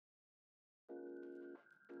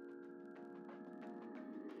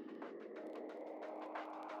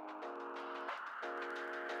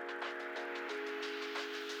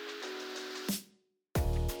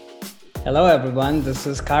Hello, everyone. This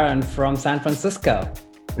is Karan from San Francisco.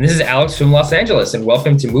 And this is Alex from Los Angeles, and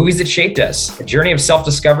welcome to Movies That Shaped Us, a journey of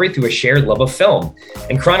self-discovery through a shared love of film.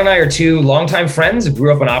 And Karan and I are two longtime friends who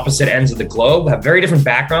grew up on opposite ends of the globe, have very different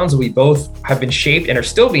backgrounds, and we both have been shaped and are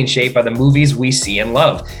still being shaped by the movies we see and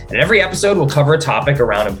love. And every episode will cover a topic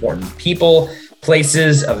around important people,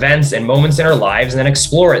 places, events, and moments in our lives, and then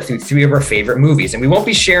explore it through three of our favorite movies. And we won't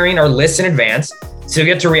be sharing our lists in advance, so you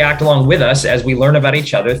get to react along with us as we learn about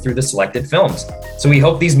each other through the selected films. So we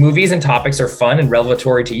hope these movies and topics are fun and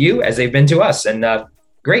revelatory to you as they've been to us. And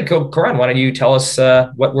great, Karan, why don't you tell us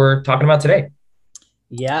what we're talking about today?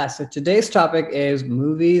 Yeah, so today's topic is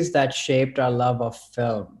movies that shaped our love of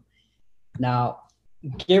film. Now,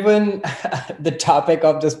 given the topic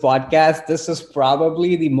of this podcast, this is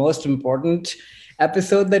probably the most important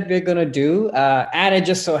episode that we're going to do. And it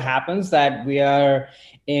just so happens that we are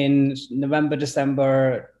in November,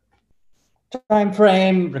 December time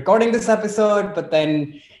frame recording this episode, but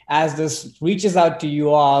then as this reaches out to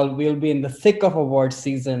you all, we'll be in the thick of award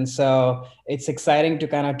season. So it's exciting to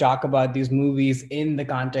kind of talk about these movies in the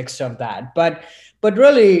context of that. But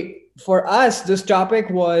really, for us, this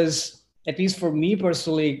topic was, at least for me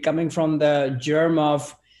personally, coming from the germ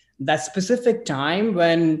of that specific time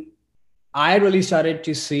when I really started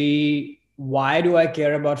to see, why do I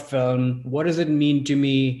care about film? What does it mean to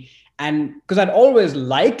me? And because I'd always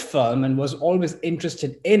liked film and was always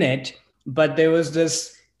interested in it, but there was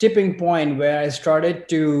this tipping point where I started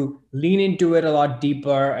to lean into it a lot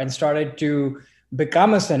deeper and started to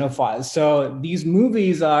become a cinephile. So these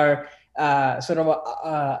movies are sort of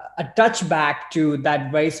a touch back to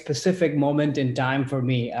that very specific moment in time for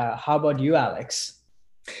me. How about you, Alex?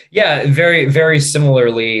 Yeah, very, very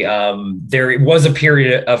similarly. There was a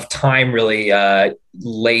period of time really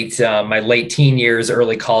my late teen years,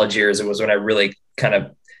 early college years. It was when I really kind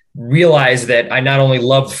of realized that I not only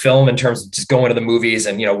loved film in terms of just going to the movies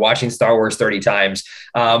and, watching Star Wars 30 times,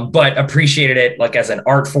 but appreciated it like as an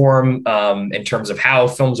art form in terms of how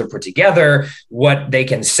films are put together, what they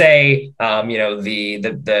can say,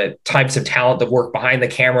 the types of talent that work behind the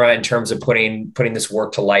camera in terms of putting this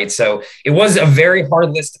work to light. So it was a very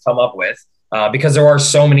hard list to come up with because there are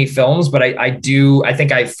so many films, but I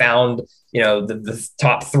think I found, the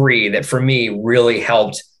top three that for me really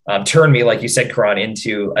helped turn me, like you said, Karan,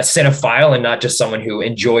 into a cinephile and not just someone who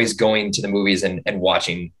enjoys going to the movies and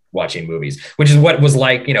watching movies, which is what was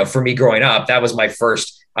like, for me growing up. That was my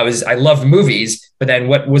first, I loved movies, but then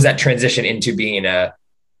what was that transition into being a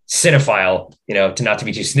cinephile, to not to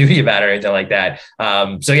be too snooty about it or anything like that.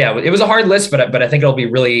 So yeah, it was a hard list, but I think it'll be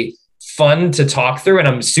really fun to talk through. And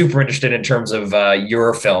I'm super interested in terms of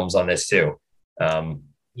your films on this too.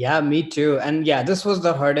 Yeah, me too. And yeah, this was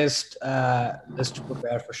the hardest list to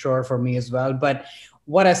prepare for sure for me as well. But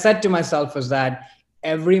what I said to myself was that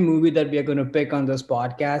every movie that we are going to pick on this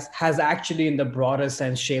podcast has actually, in the broader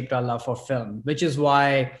sense, shaped our love for film, which is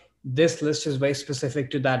why this list is very specific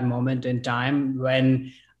to that moment in time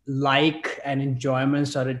when like and enjoyment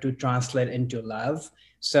started to translate into love.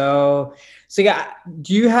 So yeah,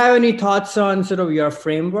 do you have any thoughts on sort of your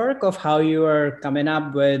framework of how you are coming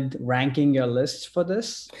up with ranking your lists for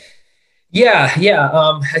this? Yeah.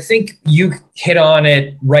 I think you hit on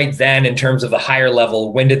it right then in terms of the higher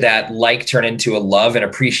level. When did that like turn into a love and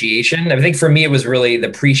appreciation? I think for me, it was really the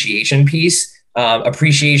appreciation piece.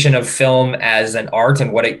 Appreciation of film as an art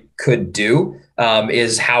and what it could do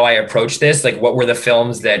is how I approach this. Like, what were the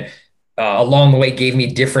films that along the way gave me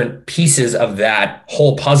different pieces of that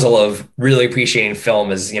whole puzzle of really appreciating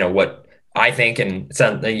film as, what I think, and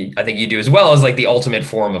I think you do as well, as like the ultimate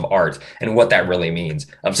form of art and what that really means.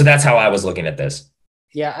 So that's how I was looking at this.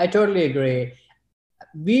 Yeah, I totally agree.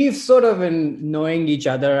 We've sort of, in knowing each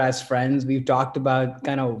other as friends, we've talked about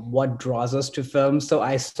kind of what draws us to films. So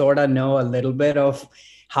I sort of know a little bit of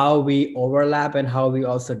how we overlap and how we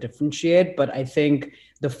also differentiate. But I think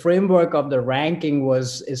the framework of the ranking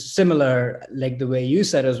is similar, like the way you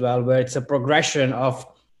said as well, where it's a progression of,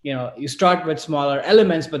 you start with smaller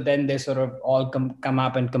elements, but then they sort of all come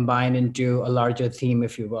up and combine into a larger theme,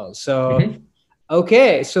 if you will. So,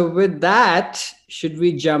 Okay. So with that, should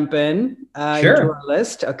we jump in Sure. into our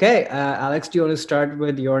list? Okay. Alex, do you want to start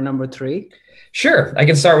with your number three? Sure. I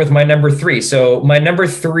can start with my number three. So my number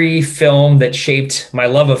three film that shaped my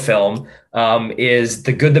love of film is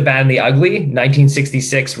The Good, the Bad, and the Ugly,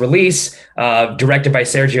 1966 release, directed by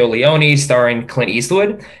Sergio Leone, starring Clint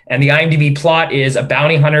Eastwood. And the IMDb plot is a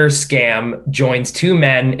bounty hunter scam joins two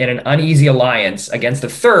men in an uneasy alliance against a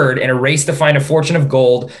third in a race to find a fortune of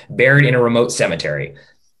gold buried in a remote cemetery.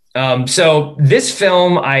 So this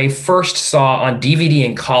film I first saw on DVD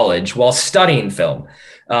in college while studying film.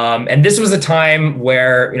 And this was a time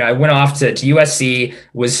where, I went off to USC,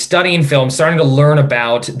 was studying film, starting to learn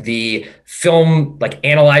about the film, like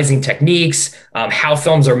analyzing techniques, how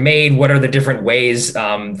films are made, what are the different ways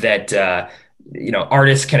that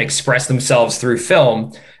artists can express themselves through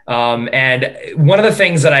film. And one of the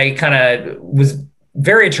things that I kind of was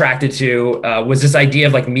very attracted to was this idea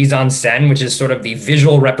of like mise en scène, which is sort of the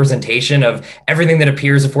visual representation of everything that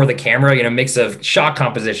appears before the camera, mix of shot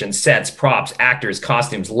composition, sets, props, actors,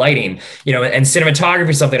 costumes, lighting, and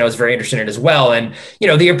cinematography, something I was very interested in as well. And,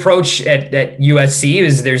 the approach at USC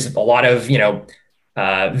is there's a lot of,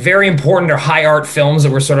 very important or high art films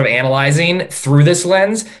that we're sort of analyzing through this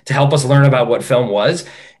lens to help us learn about what film was.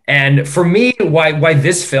 And for me, why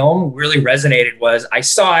this film really resonated was I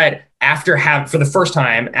saw it for the first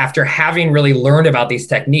time after having really learned about these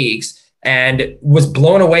techniques, and was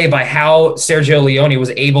blown away by how Sergio Leone was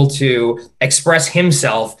able to express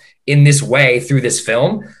himself in this way through this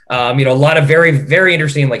film. A lot of very, very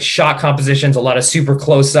interesting like shot compositions, a lot of super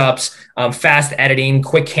close-ups, fast editing,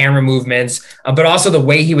 quick camera movements, but also the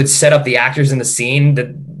way he would set up the actors in the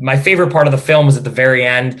scene. My favorite part of the film was at the very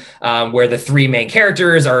end, where the three main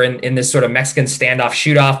characters are in this sort of Mexican standoff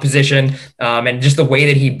shoot-off position. And just the way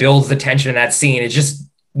that he builds the tension in that scene is just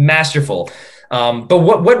masterful. But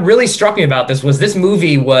what really struck me about this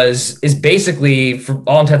movie is basically, for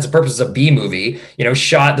all intents and purposes, a B movie.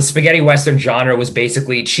 Shot, the spaghetti Western genre was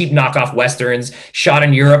basically cheap knockoff Westerns shot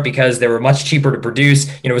in Europe because they were much cheaper to produce.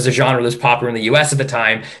 It was a genre that was popular in the US at the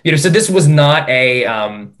time. So this was not a,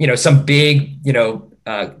 some big,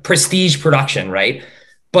 prestige production, right?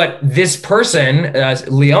 But this person,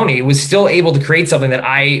 Leone, was still able to create something that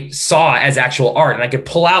I saw as actual art. And I could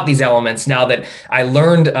pull out these elements now that I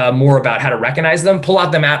learned more about how to recognize them, pull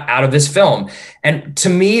out them out of this film. And to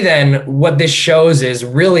me, then, what this shows is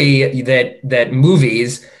really that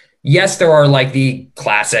movies, yes, there are like the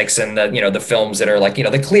classics and the films that are like, the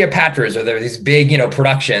Cleopatras, or there are these big,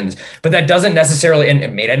 productions, but that doesn't necessarily,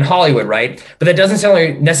 and made it in Hollywood, right? But that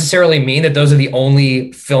doesn't necessarily mean that those are the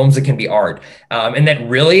only films that can be art. And that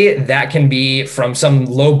really, that can be from some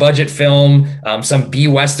low budget film, some B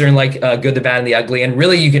Western, like Good, the Bad, and the Ugly. And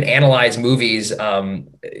really you can analyze movies,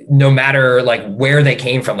 no matter like where they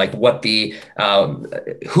came from, like what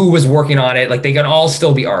who was working on it, like they can all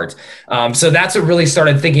still be art. So that's what really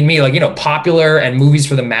started thinking me, like, popular and movies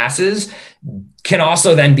for the masses can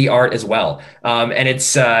also then be art as well. And it's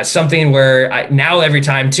something where now every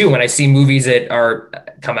time too, when I see movies that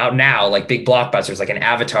come out now, like big blockbusters, like an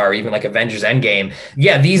Avatar, even like Avengers Endgame.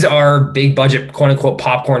 Yeah, these are big budget, quote unquote,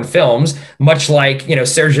 popcorn films, much like,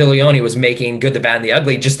 Sergio Leone was making Good, the Bad, and the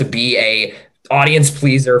Ugly just to be a audience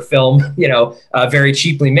pleaser film, very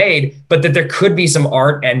cheaply made, but that there could be some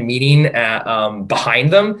art and meaning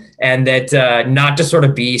behind them, and that not to sort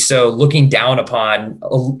of be so looking down upon,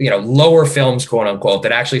 lower films, quote unquote,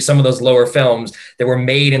 that actually some of those lower films that were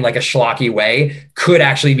made in like a schlocky way could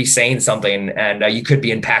actually be saying something, and you could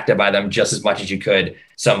be impacted by them just as much as you could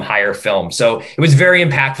some higher film. So it was very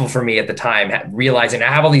impactful for me at the time, realizing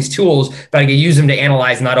I have all these tools, but I can use them to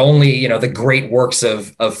analyze not only, the great works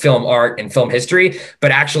of film art and film history,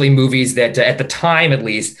 but actually movies that at the time, at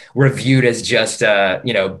least, were viewed as just,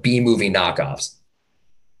 B movie knockoffs.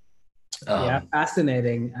 Yeah,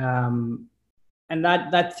 fascinating. And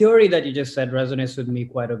that theory that you just said resonates with me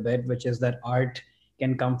quite a bit, which is that art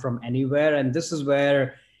can come from anywhere. And this is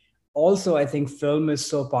where also I think film is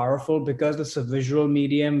so powerful, because it's a visual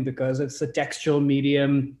medium, because it's a textual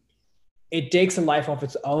medium. It takes a life of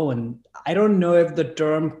its own. I don't know if the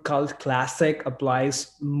term cult classic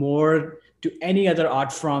applies more to any other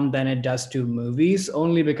art form than it does to movies,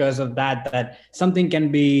 only because of that something can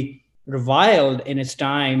be reviled in its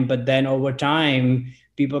time, but then over time,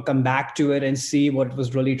 people come back to it and see what it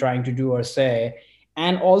was really trying to do or say.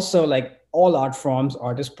 And also, like all art forms,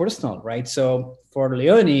 art is personal, right? So for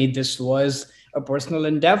Leone, this was a personal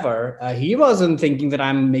endeavor. He wasn't thinking that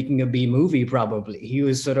I'm making a B movie, probably. He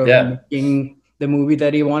was sort of making the movie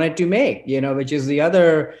that he wanted to make, which is the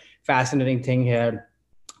other fascinating thing here.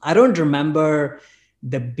 I don't remember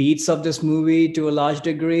the beats of this movie to a large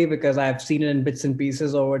degree because I've seen it in bits and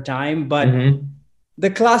pieces over time, but the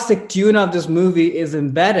classic tune of this movie is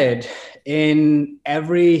embedded in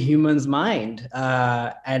every human's mind.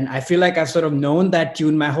 And I feel like I've sort of known that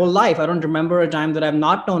tune my whole life. I don't remember a time that I've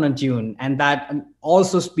not known a tune. And that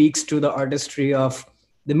also speaks to the artistry of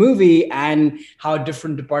the movie and how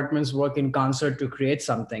different departments work in concert to create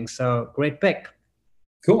something. So great pick.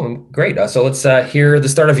 Cool. Great. So let's hear the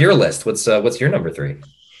start of your list. What's your number 3?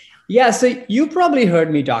 Yeah. So you probably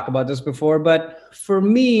heard me talk about this before, but for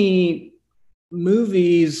me,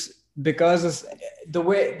 movies because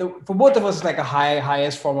for both of us it's like a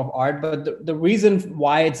highest form of art, but the reason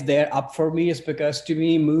why it's there up for me is because to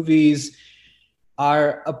me movies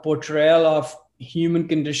are a portrayal of human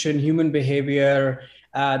condition, human behavior.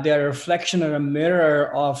 They're a reflection or a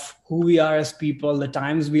mirror of who we are as people, the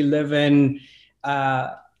times we live in.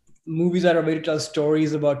 Uh, Movies are a way to tell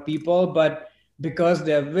stories about people, but because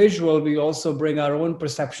they're visual, we also bring our own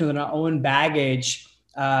perceptions and our own baggage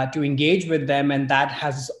to engage with them, and that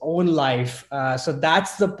has its own life. So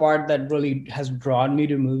that's the part that really has drawn me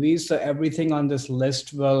to movies. So everything on this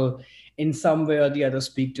list will, in some way or the other,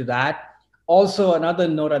 speak to that. Also, another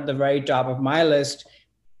note at the very top of my list,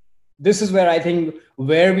 this is where I think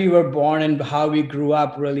where we were born and how we grew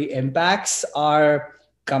up really impacts our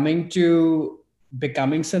coming to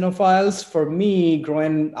becoming cinephiles. For me,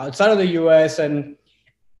 growing outside of the US, and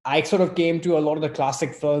I sort of came to a lot of the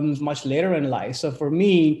classic films much later in life. So for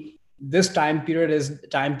me, this time period is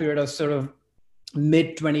time period of sort of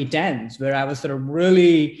mid 2010s, where I was sort of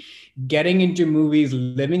really getting into movies,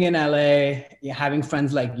 living in LA, having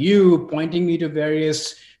friends like you pointing me to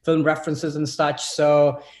various film references and such.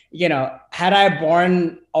 So, had I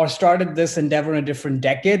born or started this endeavor in a different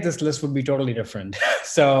decade, this list would be totally different.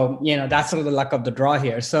 So, that's sort of the luck of the draw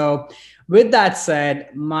here. So, with that said,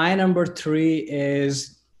 my number 3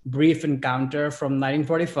 is Brief Encounter from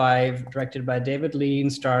 1945, directed by David Lean,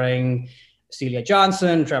 starring Celia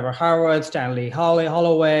Johnson, Trevor Howard, Stanley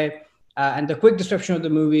Holloway. And the quick description of the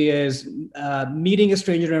movie is meeting a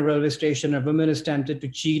stranger in a railway station, a woman is tempted to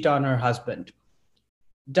cheat on her husband.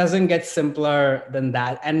 Doesn't get simpler than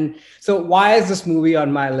that. And so why is this movie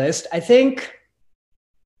on my list? I think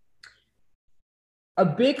a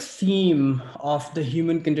big theme of the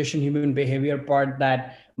human condition, human behavior part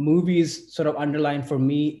that movies sort of underline for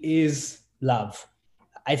me is love.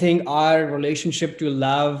 I think our relationship to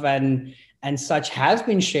love and such has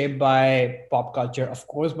been shaped by pop culture, of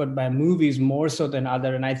course, but by movies more so than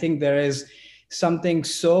other. And I think there is something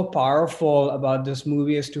so powerful about this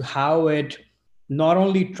movie as to how it not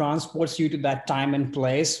only transports you to that time and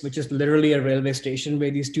place, which is literally a railway station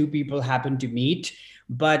where these two people happen to meet,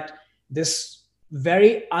 but this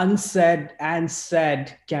very unsaid and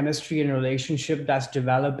said chemistry and relationship that's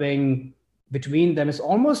developing between them is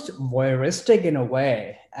almost voyeuristic in a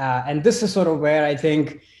way. And this is sort of where I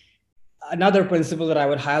think another principle that I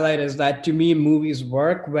would highlight is that to me, movies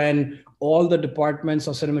work when all the departments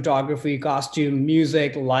of cinematography, costume,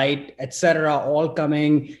 music, light, etc., all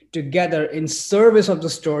coming together in service of the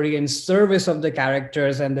story, in service of the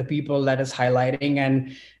characters and the people that is highlighting.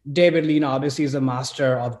 And David Lean obviously is a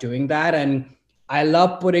master of doing that. And I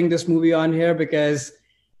love putting this movie on here because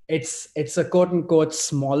it's a quote unquote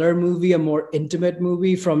smaller movie, a more intimate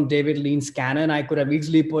movie from David Lean's canon. I could have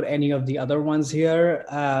easily put any of the other ones here,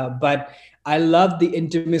 but I love the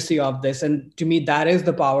intimacy of this. And to me, that is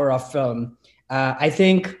the power of film. I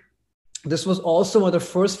think this was also one of the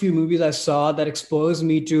first few movies I saw that exposed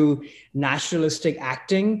me to naturalistic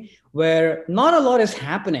acting, where not a lot is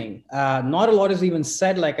happening. Not a lot is even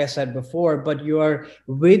said, like I said before, but you are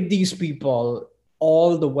with these people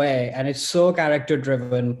all the way. And it's so character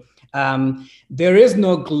driven. There is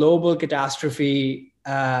no global catastrophe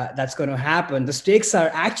that's going to happen. The stakes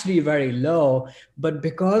are actually very low, but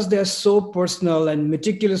because they're so personal and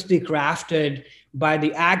meticulously crafted by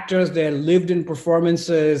the actors, their lived in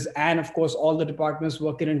performances, and of course, all the departments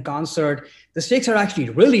working in concert, the stakes are actually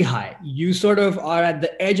really high. You sort of are at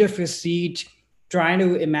the edge of your seat, trying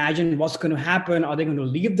to imagine what's going to happen. Are they going to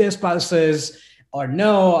leave their spouses or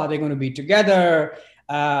no? Are they going to be together?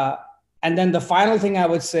 And then the final thing I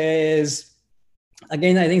would say is,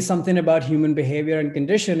 again, I think something about human behavior and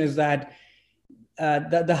condition is that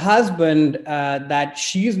the husband that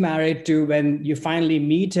she's married to, when you finally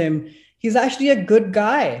meet him, he's actually a good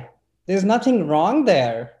guy. There's nothing wrong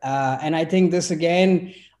there. And I think this,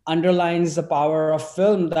 again, underlines the power of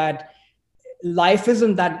film, that life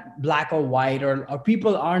isn't that black or white, or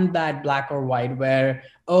people aren't that black or white where,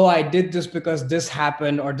 oh, I did this because this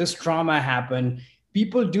happened or this trauma happened.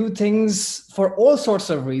 People do things for all sorts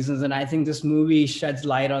of reasons, and I think this movie sheds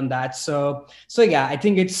light on that. So yeah, I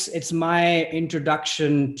think it's my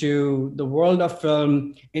introduction to the world of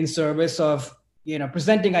film in service of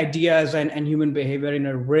presenting ideas and human behavior in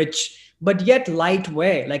a rich but yet light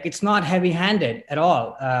way. Like, it's not heavy-handed at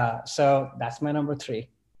all. So that's my number 3.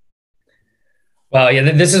 Wow,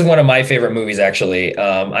 yeah, this is one of my favorite movies, actually.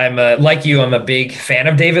 I'm like you, I'm a big fan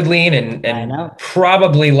of David Lean, and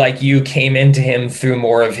probably like you, came into him through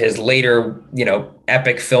more of his later,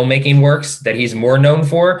 epic filmmaking works that he's more known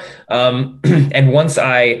for. And once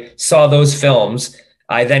I saw those films,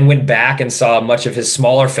 I then went back and saw much of his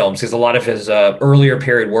smaller films because a lot of his earlier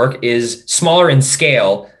period work is smaller in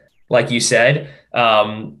scale, like you said.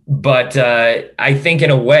 But I think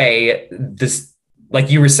in a way, this,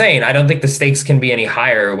 like you were saying, I don't think the stakes can be any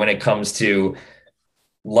higher when it comes to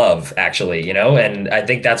love, actually, and I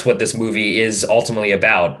think that's what this movie is ultimately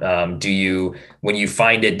about. When you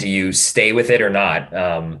find it, do you stay with it or not?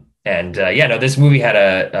 This movie had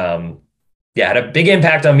had a big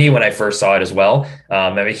impact on me when I first saw it as well.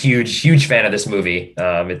 I'm a huge fan of this movie.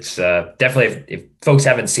 It's definitely, if folks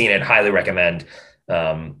haven't seen it, highly recommend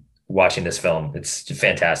watching this film. It's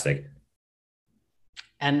fantastic.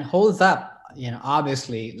 And holds up,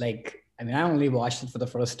 obviously, I only watched it for the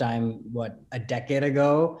first time, a decade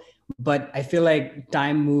ago, but I feel like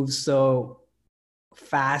time moves so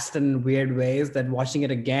fast in weird ways that watching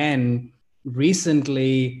it again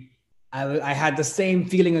recently, I had the same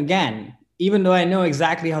feeling again, even though I know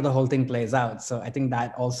exactly how the whole thing plays out. So I think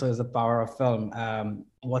that also is the power of film.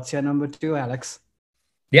 What's your number two, Alex?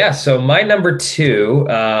 Yeah, so my number two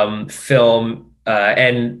film,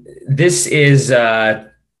 and this is,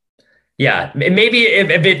 maybe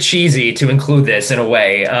a bit cheesy to include this in a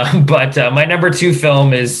way, but my number two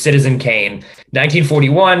film is Citizen Kane,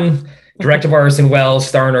 1941, directed by Orson Welles,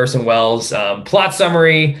 starring Orson Welles. Plot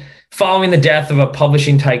summary: following the death of a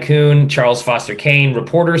publishing tycoon, Charles Foster Kane,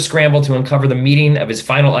 reporters scramble to uncover the meaning of his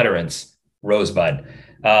final utterance, Rosebud.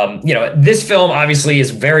 This film obviously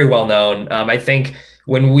is very well known. I think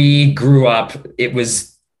when we grew up, it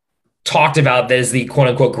was talked about as the quote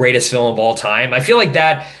unquote greatest film of all time. I feel like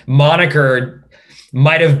that moniker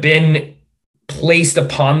might have been placed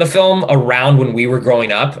upon the film around when we were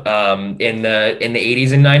growing up in the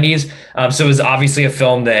 80s and 90s. So it was obviously a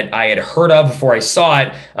film that I had heard of before I saw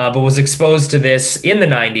it, but was exposed to this in the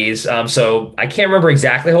 90s. So I can't remember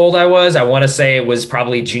exactly how old I was. I want to say it was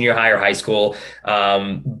probably junior high or high school,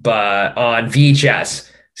 but on VHS.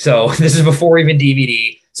 So this is before even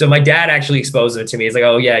DVD. So my dad actually exposed it to me. He's like,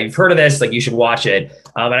 "Oh yeah, you've heard of this? Like, you should watch it."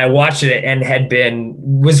 And I watched it and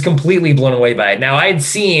was completely blown away by it. Now, I had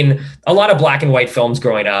seen a lot of black and white films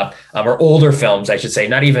growing up, or older films, I should say,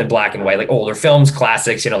 not even black and white, like older films,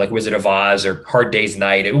 classics, like Wizard of Oz or Hard Day's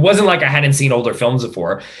Night. It wasn't like I hadn't seen older films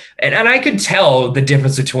before. And I could tell the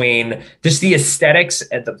difference between just the aesthetics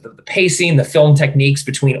and the pacing, the film techniques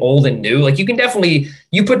between old and new. Like, you can definitely,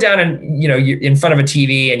 you put down you're in front of a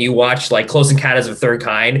TV and you watch like Close Encounters of the Third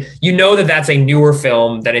Kind, that that's a newer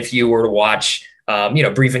film than if you were to watch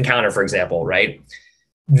Brief Encounter, for example, right?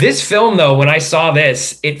 This film, though, when I saw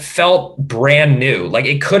this, it felt brand new. Like,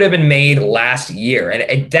 it could have been made last year.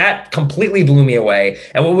 And that completely blew me away.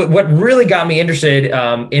 And what really got me interested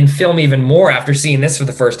in film even more after seeing this for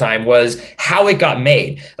the first time was how it got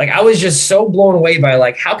made. Like, I was just so blown away by,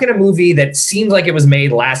 like, how can a movie that seemed like it was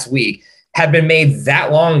made last week had been made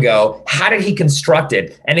that long ago? How did he construct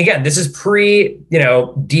it? And again, this is pre,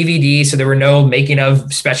 DVD, so there were no making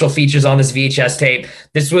of special features on this VHS tape.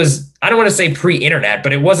 This was, I don't want to say pre-internet,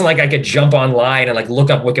 but it wasn't like I could jump online and like look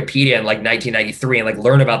up Wikipedia in like 1993 and like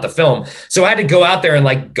learn about the film. So I had to go out there and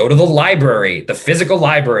like go to the library, the physical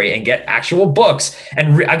library, and get actual books.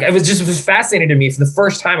 And it was fascinating to me. For the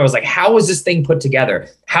first time, I was like, how was this thing put together?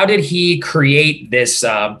 How did he create this,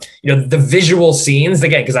 the visual scenes?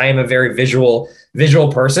 Again, because I am a very visual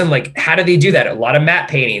person. Like, how did they do that? A lot of matte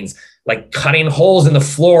paintings, like cutting holes in the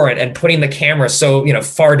floor and putting the camera so,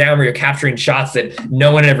 far down where you're capturing shots that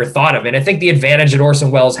no one had ever thought of. And I think the advantage that Orson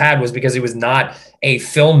Welles had was because he was not a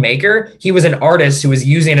filmmaker. He was an artist who was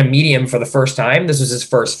using a medium for the first time. This was his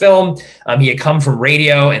first film. He had come from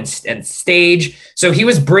radio and stage. So he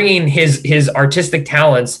was bringing his artistic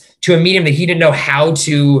talents to a medium that he didn't know how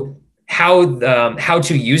to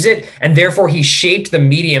use it. And therefore he shaped the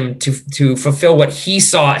medium to fulfill what he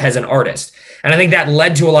saw as an artist. And I think that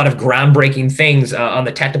led to a lot of groundbreaking things on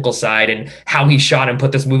the technical side and how he shot and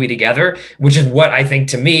put this movie together, which is what I think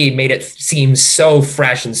to me made it seem so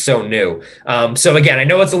fresh and so new. So again, I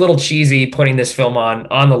know it's a little cheesy putting this film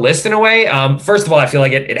on the list in a way. First of all, I feel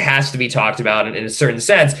like it has to be talked about in a certain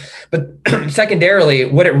sense. But secondarily,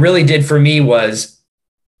 what it really did for me was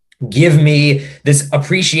give me this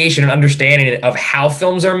appreciation and understanding of how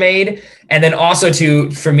films are made. And then also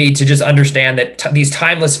for me to just understand that these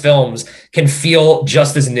timeless films can feel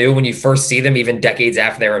just as new when you first see them, even decades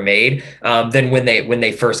after they were made, than when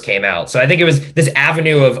they first came out. So I think it was this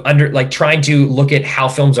avenue of trying to look at how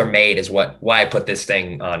films are made is why I put this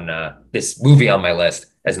movie on my list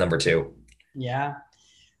as number two. Yeah.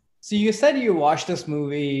 So you said you watched this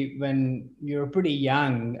movie when you were pretty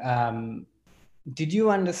young. Did you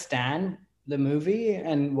understand the movie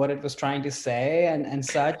and what it was trying to say and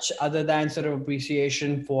such, other than sort of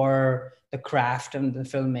appreciation for the craft and the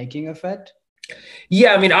filmmaking of it?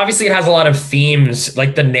 Yeah, I mean, obviously it has a lot of themes,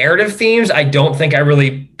 like the narrative themes. I don't think I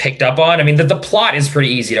really picked up on. I mean, the plot is pretty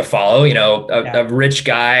easy to follow. You know, Yeah. a rich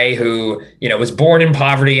guy who, you know, was born in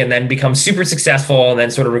poverty and then becomes super successful and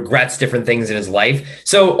then sort of regrets different things in his life.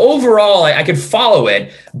 So overall, I could follow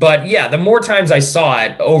it. But yeah, the more times I saw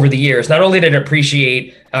it over the years, not only did I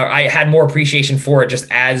appreciate, I had more appreciation for it just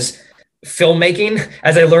as filmmaking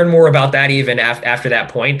as I learned more about that even after that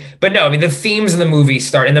point. But no, I mean, the themes in the movie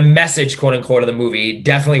start and the message, quote unquote, of the movie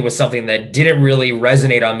definitely was something that didn't really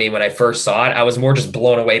resonate on me when I first saw it. I was more just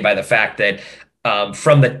blown away by the fact that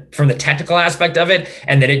from the technical aspect of it,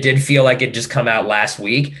 and that it did feel like it just come out last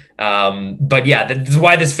week. But yeah, that's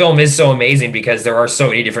why this film is so amazing, because there are so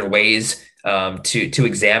many different ways to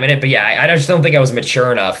examine it. But yeah, I just don't think I was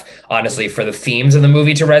mature enough, honestly, for the themes of the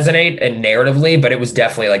movie to resonate and narratively. But it was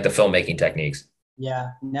definitely like the filmmaking techniques. Yeah,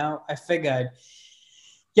 no, I figured.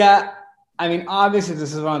 Yeah, I mean, obviously,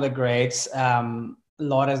 this is one of the greats. A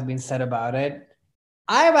lot has been said about it.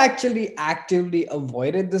 I've actually actively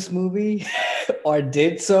avoided this movie or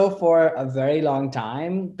did so for a very long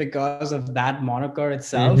time because of that moniker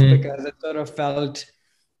itself, Mm-hmm. because it sort of felt,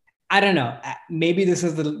 I don't know, maybe this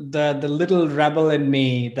is the little rebel in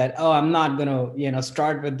me that, oh, I'm not going to,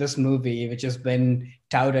 start with this movie, which has been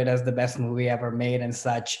touted as the best movie ever made and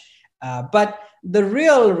such. But the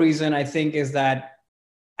real reason I think is that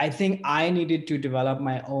I think I needed to develop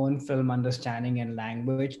my own film understanding and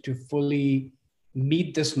language to fully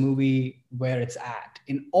meet this movie where it's at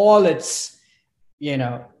in all its,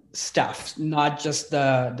 stuff, not just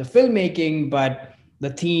the filmmaking, but the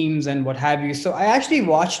themes and what have you. So I actually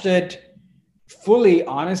watched it fully,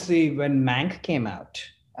 honestly, when Mank came out.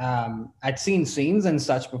 I'd seen scenes and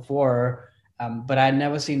such before, but I'd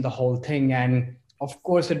never seen the whole thing. And of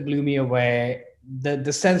course, it blew me away.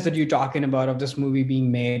 The sense that you're talking about of this movie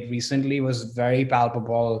being made recently was very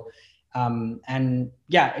palpable. And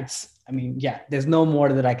yeah, I mean, yeah, there's no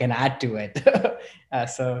more that I can add to it.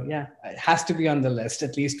 So yeah, it has to be on the list,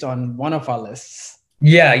 at least on one of our lists.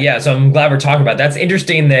 Yeah, yeah. So I'm glad we're talking about that. That's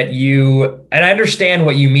interesting that you, and I understand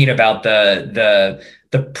what you mean about the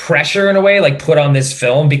pressure in a way, like put on this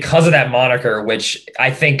film because of that moniker, which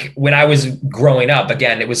I think when I was growing up,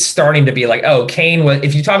 again, it was starting to be like, oh, Kane was,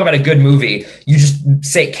 if you talk about a good movie, you just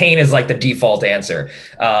say Kane is like the default answer.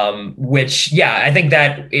 Which, yeah, I think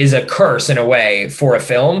that is a curse in a way for a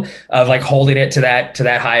film of like holding it to that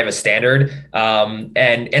high of a standard.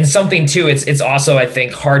 And something too, it's also, I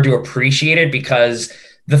think, hard to appreciate it because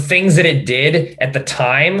the things that it did at the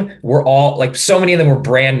time were all like, so many of them were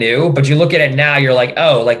brand new, but you look at it now, you're like,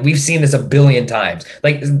 oh, like we've seen this a billion times.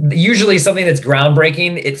 Like usually something that's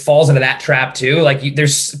groundbreaking, it falls into that trap too. Like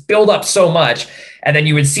there's build up so much, and then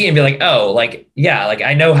you would see and be like, oh, like, yeah, like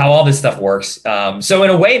I know how all this stuff works. So in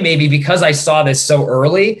a way, maybe because I saw this so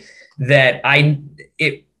early that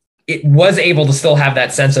it was able to still have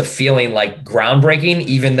that sense of feeling like groundbreaking,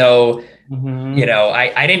 even though Mm-hmm.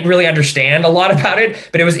 I didn't really understand a lot about it,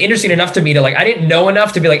 but it was interesting enough to me to like, I didn't know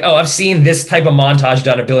enough to be like, oh, I've seen this type of montage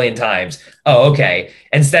done a billion times. Oh, okay.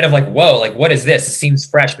 Instead of like, whoa, like, what is this? It seems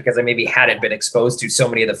fresh because I maybe hadn't been exposed to so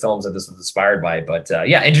many of the films that this was inspired by. But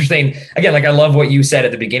yeah, interesting. Again, like I love what you said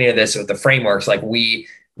at the beginning of this with the frameworks. Like we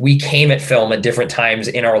came at film at different times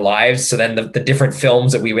in our lives. So then the different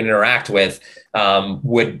films that we would interact with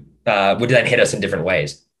would then hit us in different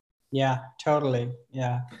ways. Yeah, totally.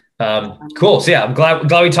 Yeah. Cool. So yeah, I'm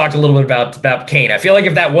glad we talked a little bit about Kane. I feel like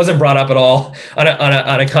if that wasn't brought up at all on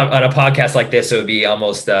a podcast like this, it would be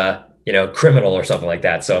almost criminal or something like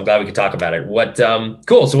that. So I'm glad we could talk about it.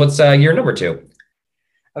 Cool. So what's your number two?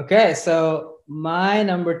 Okay, so my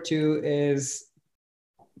number two is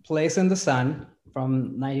Place in the Sun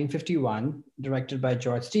from 1951, directed by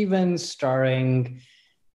George Stevens, starring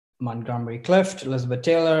Montgomery Clift, Elizabeth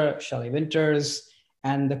Taylor, Shelley Winters.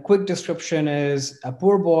 And the quick description is a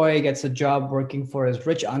poor boy gets a job working for his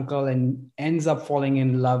rich uncle and ends up falling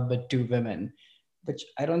in love with two women, which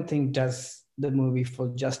I don't think does the movie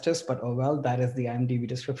full justice, but oh well, that is the IMDb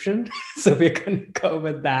description. So we're going to go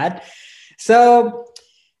with that. So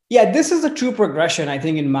yeah, this is a true progression, I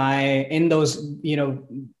think, in those,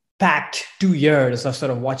 packed 2 years of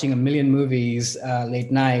sort of watching a million movies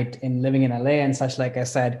late night and living in LA and such, like I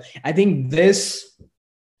said. I think this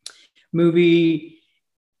movie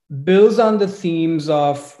builds on the themes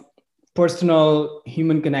of personal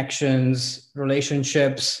human connections,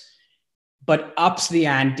 relationships, but ups the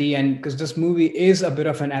ante. And because this movie is a bit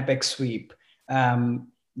of an epic sweep.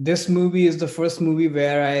 This movie is the first movie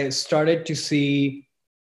where I started to see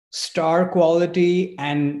star quality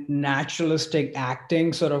and naturalistic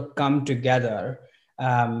acting sort of come together,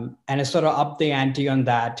 and it's sort of up the ante on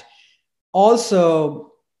that.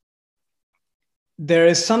 Also, there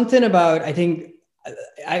is something about, I think,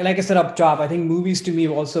 like I said up top, I think movies to me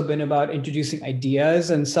have also been about introducing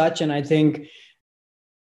ideas and such. And I think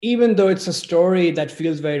even though it's a story that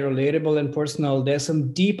feels very relatable and personal, there's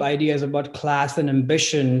some deep ideas about class and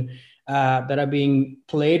ambition that are being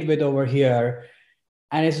played with over here.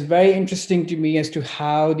 And it's very interesting to me as to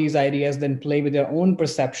how these ideas then play with their own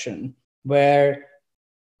perception, where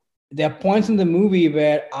there are points in the movie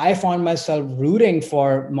where I found myself rooting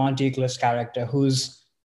for Monty Clift's character, who's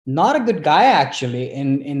not a good guy actually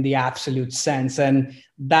in the absolute sense. And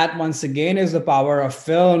that once again is the power of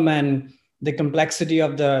film and the complexity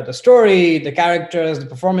of the story, the characters, the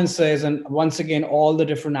performances, and once again, all the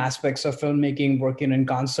different aspects of filmmaking working in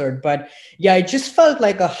concert. But yeah, it just felt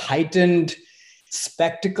like a heightened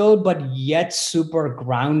spectacle, but yet super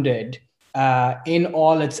grounded in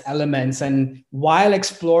all its elements. And while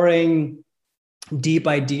exploring deep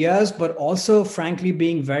ideas, but also, frankly,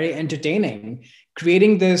 being very entertaining,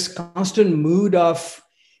 creating this constant mood of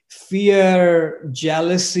fear,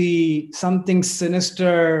 jealousy, something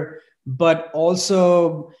sinister, but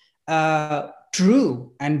also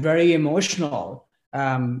true and very emotional.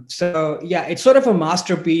 So, yeah, it's sort of a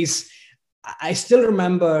masterpiece. I still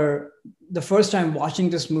remember the first time watching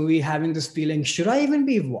this movie, having this feeling, should I even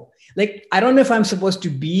be like, I don't know if I'm supposed to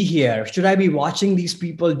be here. Should I be watching these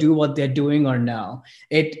people do what they're doing or no?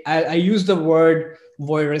 I use the word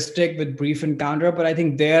voyeuristic with Brief Encounter, but I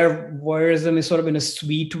think their voyeurism is sort of in a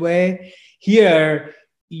sweet way. Here,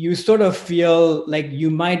 you sort of feel like you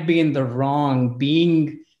might be in the wrong,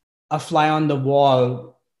 being a fly on the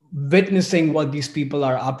wall, witnessing what these people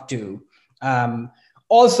are up to.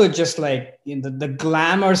 Also, just like in the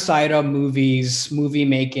glamour side of movie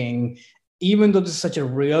making, even though this is such a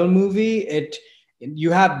real movie,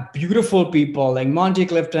 you have beautiful people like Monty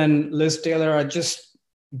Clift and Liz Taylor are just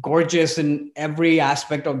gorgeous in every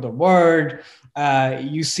aspect of the word.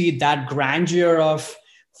 You see that grandeur of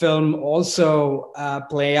film also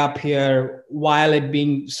play up here while it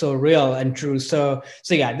being so real and true. So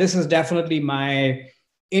yeah, this is definitely my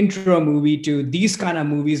intro movie to these kind of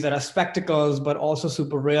movies that are spectacles, but also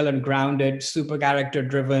super real and grounded, super character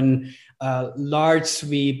driven, large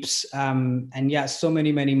sweeps. And yeah, so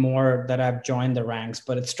many more that have joined the ranks,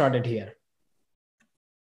 but it started here.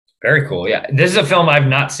 Very cool. Yeah. This is a film I've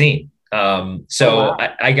not seen. So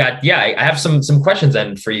I have some questions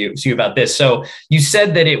then for you about this. So you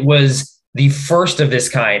said that it was the first of this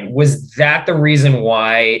kind. Was that the reason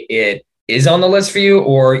why it is on the list for you,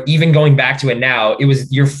 or even going back to it now, it was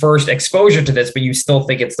your first exposure to this, but you still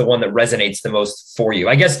think it's the one that resonates the most for you?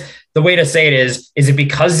 I guess the way to say it is it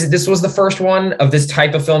because this was the first one of this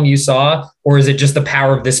type of film you saw, or is it just the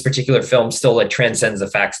power of this particular film still that transcends the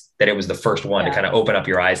fact that it was the first one to kind of open up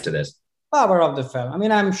your eyes to this? Power of the film. I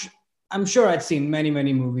mean, I'm sure I'd seen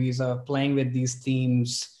many movies of playing with these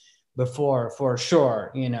themes before, for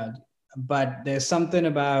sure, but there's something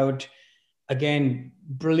about, again,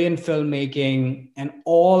 brilliant filmmaking and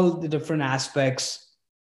all the different aspects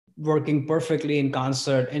working perfectly in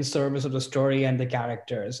concert in service of the story and the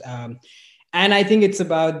characters. And I think it's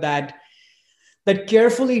about that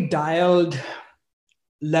carefully dialed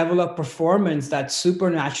level of performance that's super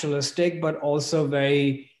naturalistic, but also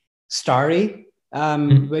very starry,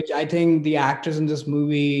 which I think the actors in this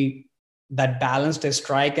movie that balanced their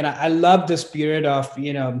strike. And I love the spirit of,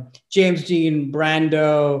 James Dean,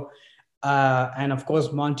 Brando, and of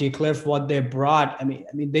course Monty Clift, what they brought. I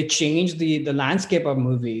mean they changed the landscape of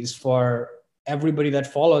movies for everybody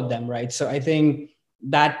that followed them, right? So I think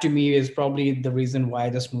that to me is probably the reason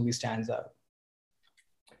why this movie stands out.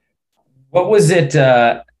 What was it?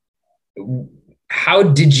 How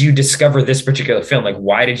did you discover this particular film? Like,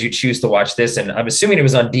 why did you choose to watch this? And I'm assuming it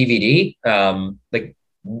was on DVD. Like,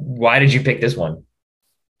 why did you pick this one?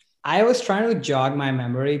 I was trying to jog my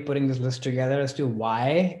memory putting this list together as to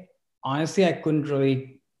why. Honestly, I couldn't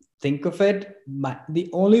really think of it. The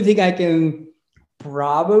only thing I can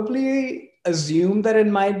probably assume that it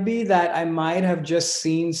might be that I might have just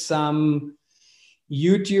seen some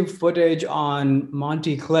YouTube footage on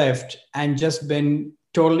Monty Clift and just been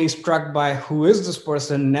totally struck by who is this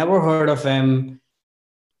person, never heard of him,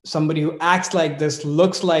 somebody who acts like this,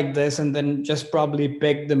 looks like this, and then just probably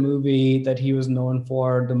picked the movie that he was known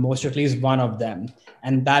for the most, at least one of them.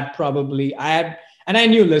 And that probably and I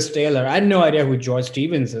knew Liz Taylor. I had no idea who George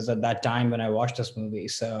Stevens is at that time when I watched this movie.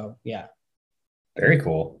 So, yeah. Very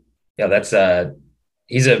cool. Yeah, that's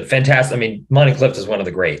he's a fantastic. I mean, Monty Clift is one of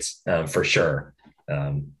the greats for sure.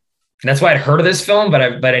 And that's why I'd heard of this film, but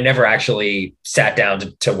I never actually sat down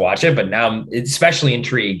to watch it. But now I'm especially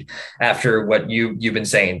intrigued after what you've been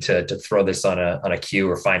saying to throw this on a queue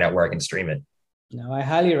or find out where I can stream it. No, I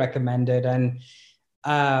highly recommend it. And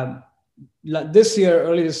early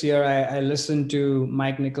this year, I listened to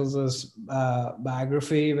Mike Nichols's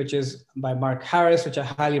biography, which is by Mark Harris, which I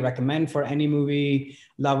highly recommend for any movie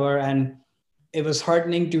lover. And it was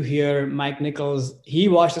heartening to hear Mike Nichols. He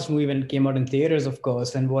watched this movie when it came out in theaters, of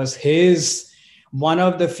course, and was one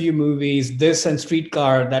of the few movies, this and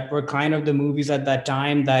Streetcar, that were kind of the movies at that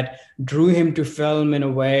time that drew him to film in a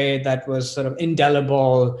way that was sort of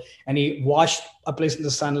indelible. And he watched A Place in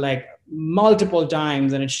the Sun like multiple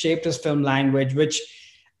times, and it shaped his film language, which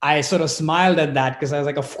I sort of smiled at that because I was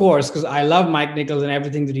like, of course, because I love Mike Nichols and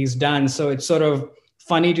everything that he's done. So it's sort of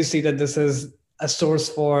funny to see that this is a source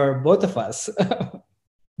for both of us.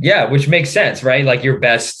 Yeah, which makes sense, right? Like your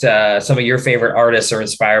best, some of your favorite artists are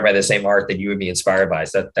inspired by the same art that you would be inspired by.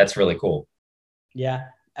 So that's really cool. Yeah.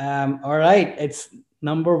 All right. It's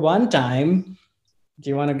number one time. Do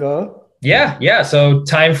you want to go? Yeah. So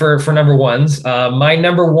time for number ones. My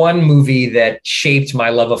number one movie that shaped my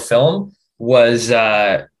love of film was,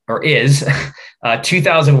 or is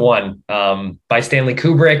 2001 by Stanley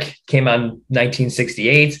Kubrick, came out in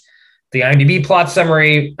 1968. The IMDb plot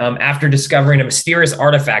summary: after discovering a mysterious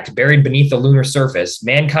artifact buried beneath the lunar surface,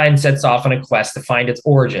 mankind sets off on a quest to find its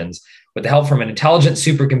origins with the help from an intelligent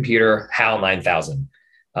supercomputer, HAL 9000.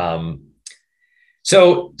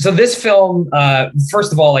 So this film,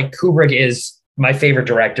 first of all, like Kubrick is my favorite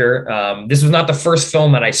director. This was not the first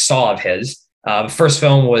film that I saw of his. First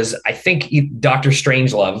film was, I think, Dr.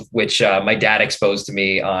 Strangelove, which my dad exposed to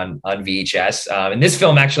me on VHS. And this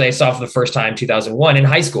film, actually, I saw for the first time 2001 in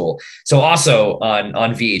high school. So also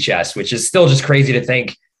on VHS, which is still just crazy to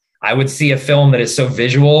think I would see a film that is so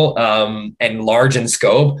visual and large in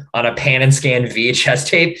scope on a pan and scan VHS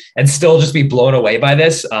tape and still just be blown away by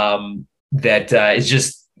this. That is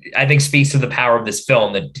just, I think, speaks to the power of this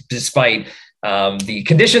film, that despite the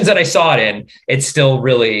conditions that I saw it in, it still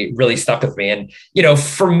really, really stuck with me. And, you know,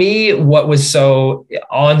 for me, what was so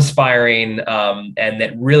awe-inspiring and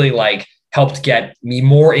that really like helped get me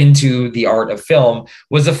more into the art of film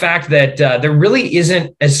was the fact that there really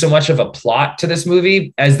isn't as so much of a plot to this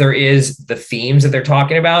movie as there is the themes that they're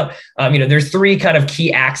talking about. You know, there's three kind of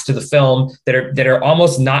key acts to the film that are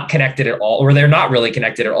almost not connected at all, or they're not really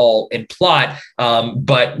connected at all in plot,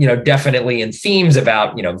 but, you know, definitely in themes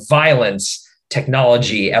about, you know, violence,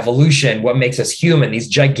 technology, evolution, what makes us human, these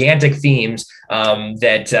gigantic themes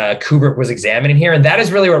that Kubrick was examining here. And that is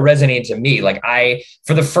really what resonated to me. Like I,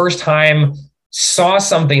 for the first time, saw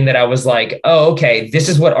something that I was like, oh, okay, this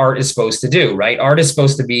is what art is supposed to do, right? Art is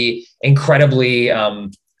supposed to be incredibly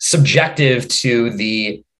subjective to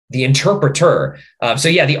the interpreter. So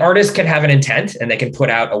yeah, the artist can have an intent and they can put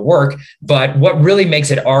out a work, but what really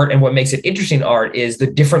makes it art and what makes it interesting art is the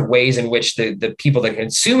different ways in which the people that are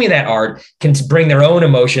consuming that art can bring their own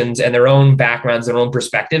emotions and their own backgrounds, their own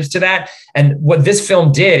perspectives to that. And what this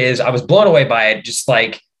film did is I was blown away by it. Just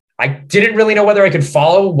like, I didn't really know whether I could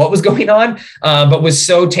follow what was going on, but was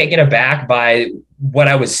so taken aback by what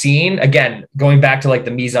I was seeing. Again, going back to like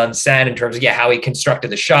the mise en scène in terms of, how he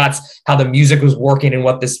constructed the shots, how the music was working and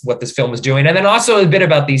what this film was doing. And then also a bit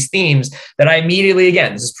about these themes that I immediately,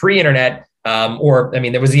 again, this is pre-internet, or, I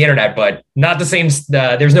mean, there was the internet, but not the same.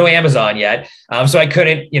 There's no Amazon yet. So I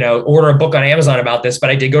couldn't, order a book on Amazon about this,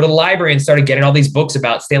 but I did go to the library and started getting all these books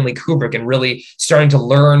about Stanley Kubrick and really starting to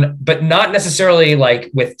learn, but not necessarily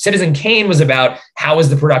like with Citizen Kane was about how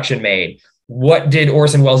was the production made? What did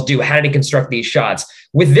Orson Welles do? How did he construct these shots?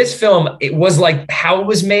 With this film, it was like how it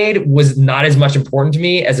was made was not as much important to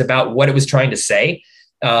me as about what it was trying to say.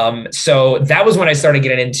 So that was when I started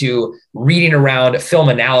getting into reading around film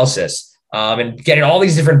analysis and getting all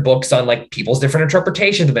these different books on like people's different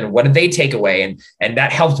interpretations of it and what did they take away. And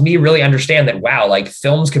that helped me really understand that, wow, like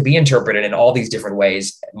films could be interpreted in all these different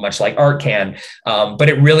ways, much like art can. But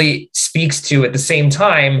it really speaks to, at the same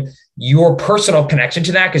time, your personal connection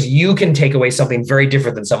to that, because you can take away something very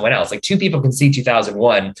different than someone else. Like two people can see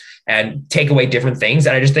 2001 and take away different things.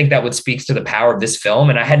 And I just think that what speaks to the power of this film.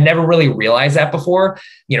 And I had never really realized that before,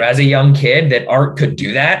 as a young kid, that art could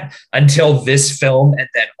do that until this film. And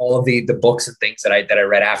then all of the books and things that I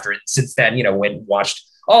read after. And since then, went and watched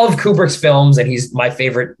all of Kubrick's films, and he's my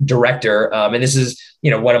favorite director. And this is,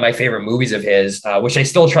 one of my favorite movies of his, which I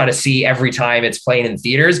still try to see every time it's playing in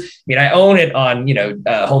theaters. I mean, I own it on,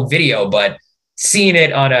 home video, but seeing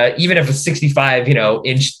it on even if a 65,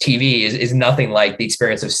 inch TV is nothing like the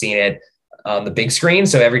experience of seeing it on the big screen.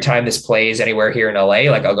 So every time this plays anywhere here in LA,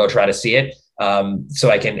 like I'll go try to see it. So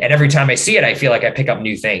I can, and every time I see it, I feel like I pick up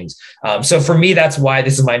new things. So for me, that's why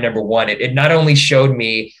this is my number one. It not only showed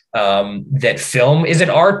me that film is an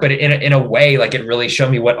art, but in a way, like it really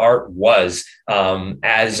showed me what art was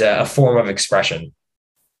as a form of expression.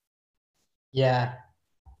 Yeah.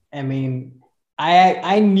 I mean,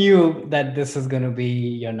 I knew that this is going to be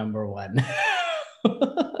your number one.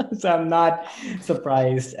 So I'm not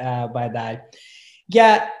surprised by that.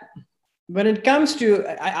 Yeah, when it comes to,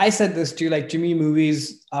 I said this too, like to me,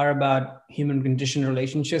 movies are about human condition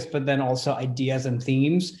relationships, but then also ideas and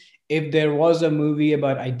themes. If there was a movie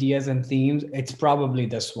about ideas and themes, it's probably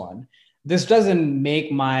this one. This doesn't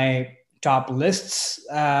make my top lists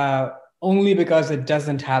only because it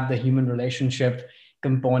doesn't have the human relationship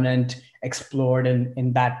component explored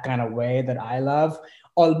in that kind of way that I love.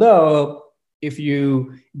 Although, if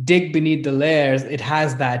you dig beneath the layers, it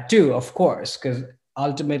has that too, of course, because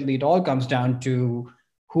ultimately it all comes down to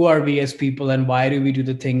who are we as people and why do we do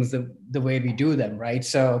the things the way we do them, right?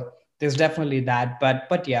 So there's definitely that.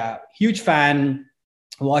 But yeah, huge fan,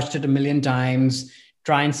 watched it a million times,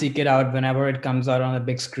 try and seek it out whenever it comes out on a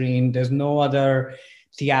big screen. There's no other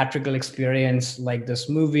theatrical experience like this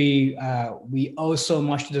movie. We owe so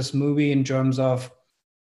much to this movie in terms of,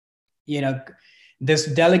 you know, this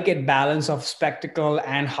delicate balance of spectacle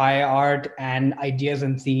and high art and ideas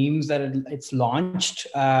and themes that it's launched.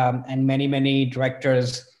 And many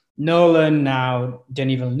directors, Nolan, now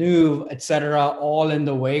Denis Villeneuve, etc., all in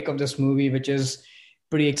the wake of this movie, which is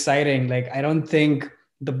pretty exciting. Like, I don't think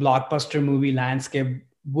the blockbuster movie landscape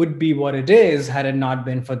would be what it is had it not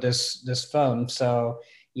been for this film. So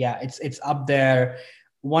yeah, it's up there.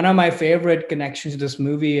 One of my favorite connections to this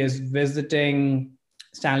movie is visiting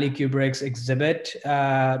Stanley Kubrick's exhibit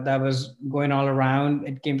that was going all around.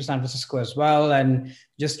 It came to San Francisco as well. And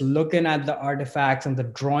just looking at the artifacts and the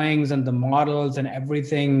drawings and the models and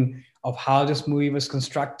everything of how this movie was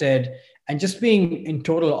constructed, and just being in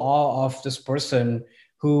total awe of this person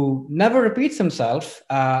who never repeats himself.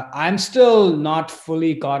 I'm still not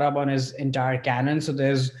fully caught up on his entire canon. So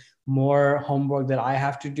there's more homework that I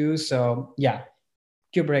have to do. So yeah,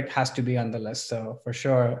 Kubrick has to be on the list. So for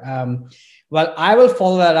sure. Well, I will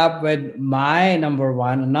follow that up with my number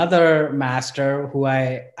one. Another master who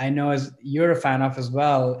I know is you're a fan of as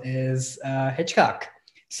well is Hitchcock.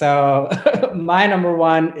 So my number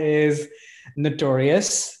one is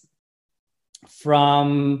Notorious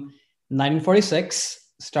from 1946,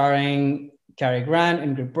 starring Cary Grant,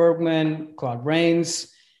 Ingrid Bergman, Claude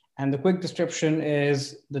Rains. And the quick description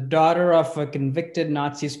is: the daughter of a convicted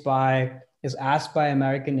Nazi spy is asked by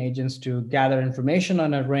American agents to gather information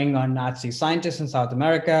on a ring on Nazi scientists in South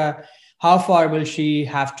America. How far will she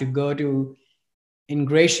have to go to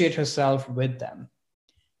ingratiate herself with them?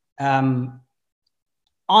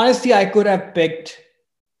 Honestly, I could have picked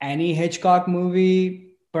any Hitchcock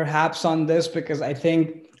movie, perhaps on this, because I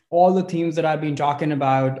think all the themes that I've been talking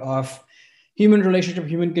about of human relationship,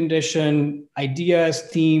 human condition, ideas,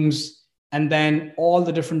 themes, and then all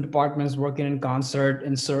the different departments working in concert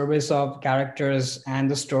in service of characters and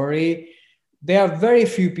the story. There are very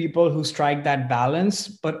few people who strike that balance,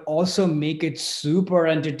 but also make it super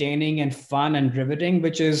entertaining and fun and riveting,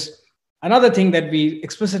 which is another thing that we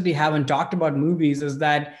explicitly haven't talked about movies, is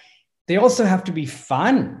that they also have to be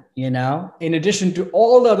fun, in addition to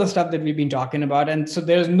all the other stuff that we've been talking about. And so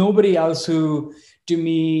there's nobody else who, to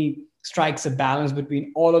me, strikes a balance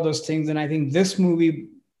between all of those things. And I think this movie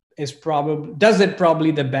does it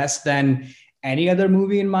probably the best than any other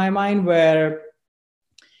movie in my mind, where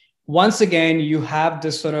once again, you have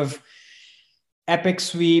this sort of epic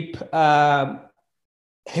sweep,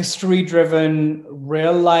 history driven,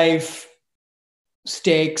 real life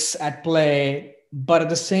stakes at play, but at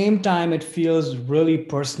the same time, it feels really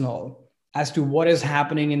personal as to what is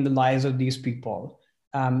happening in the lives of these people.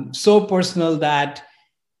 So personal that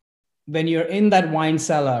when you're in that wine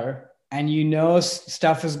cellar and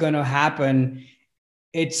stuff is going to happen,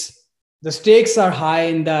 the stakes are high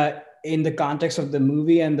in the context of the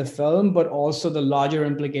movie and the film, but also the larger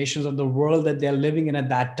implications of the world that they're living in at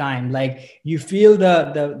that time. Like, you feel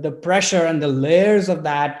the pressure and the layers of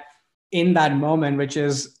that in that moment, which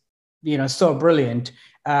is so brilliant.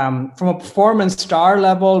 From a performance star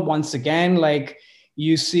level, once again, like,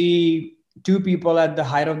 you see two people at the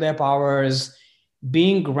height of their powers,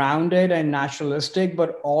 being grounded and naturalistic,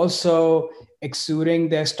 but also exuding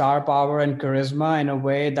their star power and charisma in a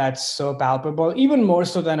way that's so palpable, even more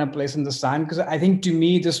so than A Place in the Sun. Because I think, to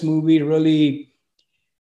me, this movie really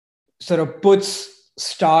sort of puts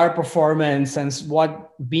star performance and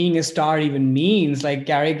what being a star even means. Like,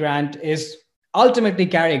 Cary Grant is ultimately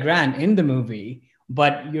Cary Grant in the movie,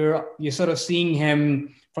 but you're sort of seeing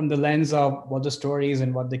him from the lens of what the story is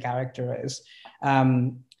and what the character is.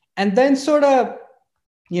 And then sort of,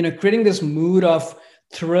 creating this mood of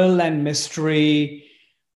thrill and mystery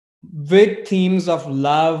with themes of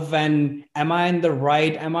love and am I in the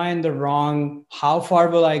right? Am I in the wrong? How far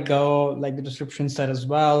will I go? Like the description said as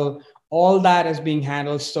well. All that is being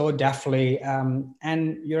handled so deftly.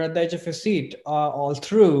 And you're at the edge of your seat all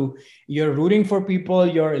through. You're rooting for people,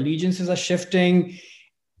 your allegiances are shifting.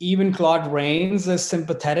 Even Claude Rains is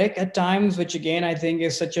sympathetic at times, which again, I think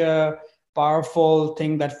is such a powerful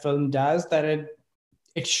thing that film does, that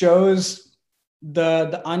it shows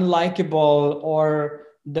the unlikable or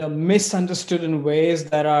the misunderstood in ways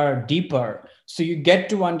that are deeper. So you get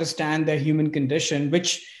to understand their human condition,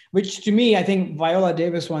 which to me, I think Viola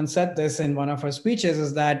Davis once said this in one of her speeches,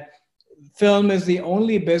 is that film is the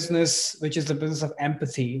only business which is the business of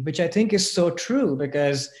empathy, which I think is so true,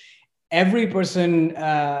 because every person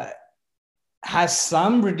has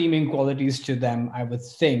some redeeming qualities to them, I would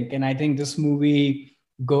think. And I think this movie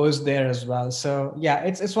goes there as well. So yeah,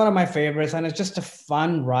 it's one of my favorites, and it's just a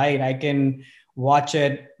fun ride. I can watch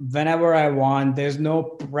it whenever I want. There's no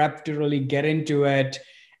prep to really get into it,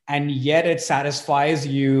 and yet it satisfies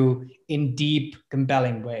you in deep,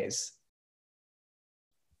 compelling ways.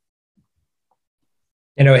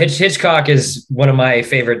 Hitchcock is one of my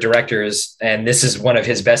favorite directors, and this is one of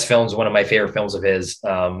his best films, one of my favorite films of his.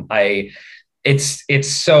 It's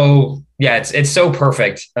so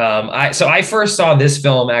perfect. I first saw this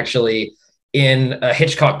film actually in a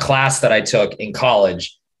Hitchcock class that I took in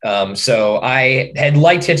college. So I had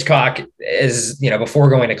liked Hitchcock as, before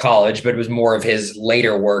going to college, but it was more of his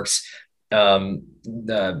later works,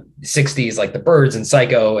 the 60s, like The Birds and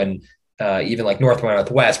Psycho, and even like North by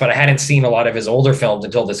Northwest. But I hadn't seen a lot of his older films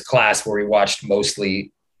until this class, where we watched most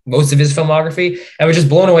of his filmography. I was just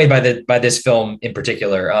blown away by this film in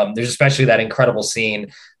particular. There's especially that incredible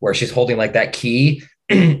scene where she's holding like that key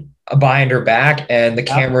behind her back, and the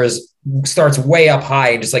camera's starts way up high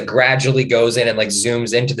and just like gradually goes in and like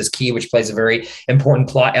zooms into this key, which plays a very important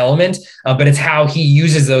plot element. But it's how he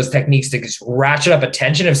uses those techniques to just ratchet up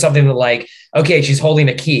attention of something that, like, okay, she's holding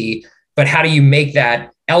a key, but how do you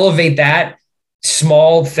elevate that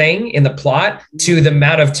small thing in the plot to the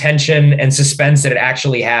amount of tension and suspense that it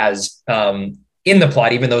actually has in the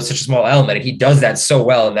plot, even though it's such a small element. And he does that so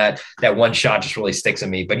well, and that one shot just really sticks in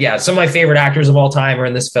me. But yeah, some of my favorite actors of all time are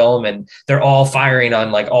in this film, and they're all firing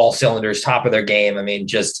on like all cylinders, top of their game. I mean,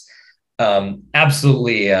 just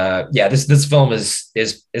absolutely, this film is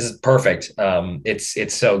perfect.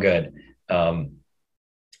 It's so good.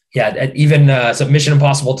 So Mission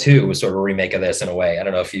Impossible 2 was sort of a remake of this in a way. I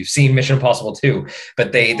don't know if you've seen Mission Impossible 2,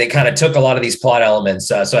 but they kind of took a lot of these plot elements.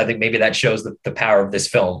 So I think maybe that shows the power of this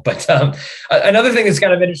film. But another thing that's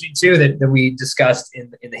kind of interesting too, that we discussed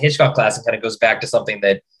in the Hitchcock class, and kind of goes back to something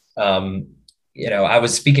that, I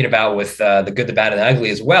was speaking about with The Good, the Bad, and the Ugly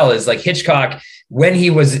as well, is like Hitchcock, when he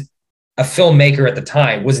was a filmmaker at the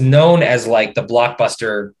time, was known as like the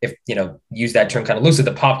blockbuster, if use that term kind of loosely,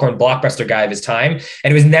 the popcorn blockbuster guy of his time.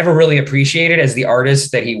 And it was never really appreciated as the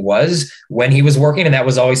artist that he was when he was working. And that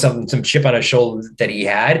was always some chip on his shoulder that he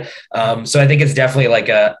had. So I think it's definitely like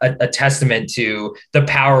a testament to the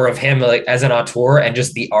power of him, like as an auteur, and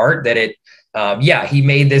just the art that it, he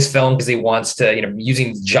made this film because he wants to,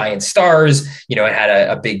 using giant stars, it had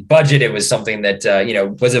a big budget. It was something that,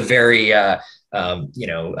 was a very,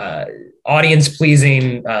 audience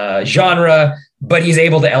pleasing genre, but he's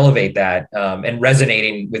able to elevate that and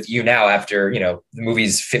resonating with you now after, the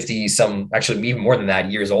movie's 50 some, actually even more than that,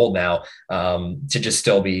 years old now, to just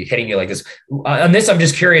still be hitting you like this. On this, I'm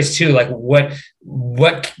just curious too, like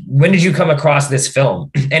when did you come across this film,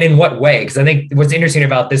 and in what way? Because I think what's interesting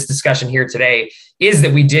about this discussion here today is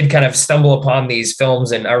that we did kind of stumble upon these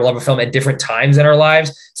films and our love of film at different times in our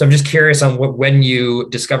lives. So I'm just curious on when you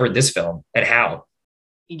discovered this film and how.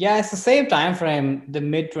 Yeah, it's the same time frame, the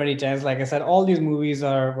mid 2010s. Like I said, all these movies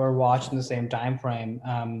were watched in the same time frame.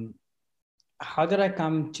 How did I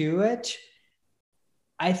come to it?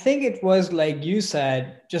 I think it was, like you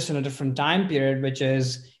said, just in a different time period, which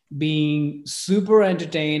is being super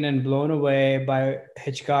entertained and blown away by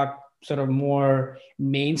Hitchcock sort of more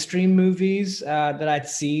mainstream movies that I'd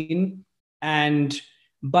seen. And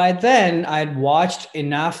by then I'd watched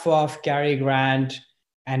enough of Cary Grant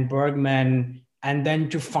and Bergman, and then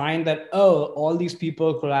to find that, all these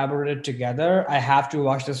people collaborated together, I have to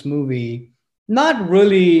watch this movie. Not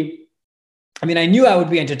really, I mean, I knew I would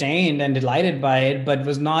be entertained and delighted by it, but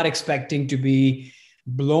was not expecting to be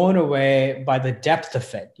blown away by the depth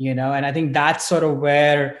of it, And I think that's sort of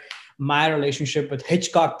where my relationship with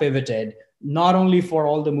Hitchcock pivoted, not only for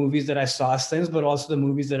all the movies that I saw since, but also the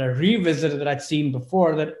movies that I revisited that I'd seen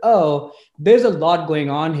before, that, oh, there's a lot going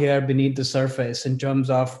on here beneath the surface in terms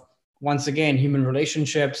of, once again, human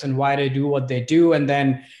relationships and why they do what they do. And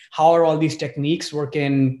then how are all these techniques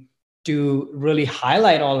working to really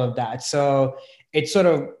highlight all of that? So it sort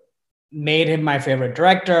of made him my favorite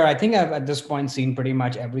director. I think I've at this point seen pretty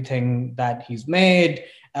much everything that he's made.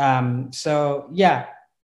 So yeah.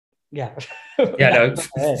 Yeah, no,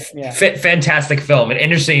 fantastic film and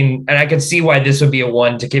interesting. And I can see why this would be a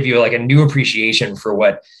one to give you like a new appreciation for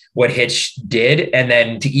what Hitch did. And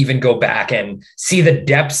then to even go back and see the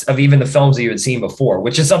depths of even the films that you had seen before,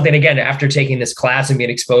 which is something, again, after taking this class and being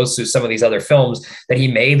exposed to some of these other films that he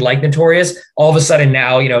made, like Notorious, all of a sudden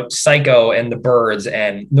now, you know, Psycho and The Birds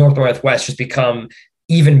and North Northwest just become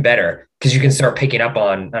even better, because you can start picking up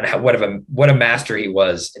on how, what a master he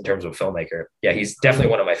was in terms of filmmaker. Yeah, he's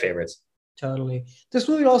definitely one of my favorites. Totally. This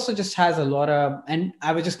movie also just has a lot of, and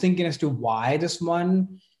I was just thinking as to why this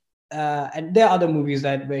one, and there are other movies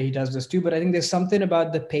where he does this too, but I think there's something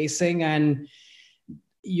about the pacing, and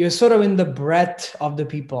you're sort of in the breadth of the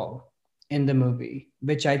people in the movie,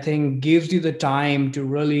 which I think gives you the time to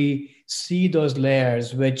really see those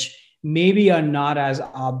layers, which maybe are not as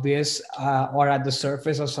obvious or at the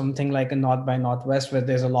surface of something like a North by Northwest, where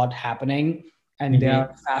there's a lot happening and they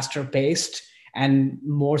are faster paced and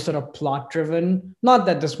more sort of plot driven. Not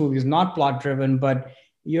that this movie is not plot driven, but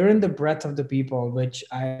you're in the breadth of the people, which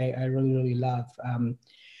I really, really love.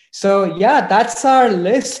 So yeah, that's our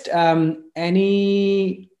list.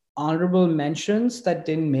 Any honorable mentions that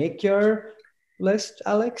didn't make your list,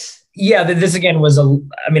 Alex? Yeah, this again was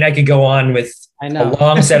I could go on with a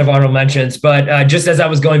long set of honorable mentions, but just as I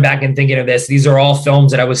was going back and thinking of this, these are all films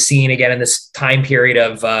that I was seeing again in this time period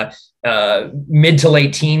of mid to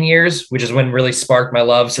late teen years, which is when really sparked my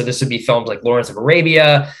love. So this would be films like Lawrence of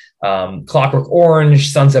Arabia, Clockwork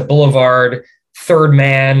Orange, Sunset Boulevard, Third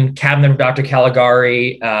Man, Cabinet of Dr.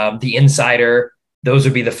 Caligari, The Insider. Those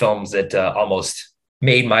would be the films that almost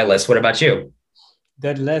made my list. What about you?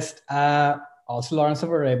 Good list. Also Lawrence of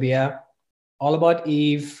Arabia, All About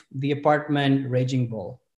Eve, The Apartment, Raging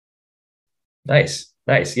Bull. Nice.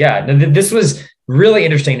 Yeah, this was really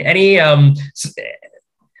interesting. Any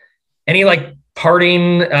like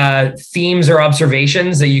parting themes or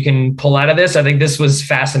observations that you can pull out of this? I think this was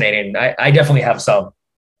fascinating. I definitely have some.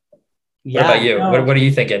 Yeah, what about you? What are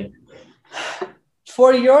you thinking?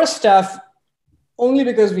 For your stuff, only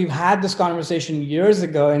because we've had this conversation years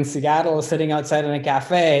ago in Seattle, sitting outside in a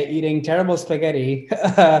cafe, eating terrible spaghetti,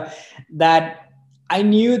 that I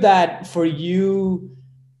knew that for you,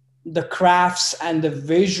 the crafts and the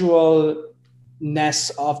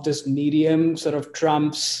visualness of this medium sort of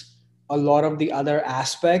trumps a lot of the other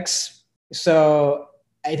aspects. So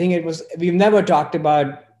I think we've never talked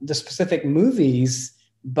about the specific movies,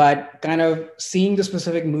 but kind of seeing the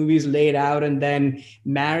specific movies laid out and then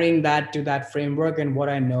marrying that to that framework and what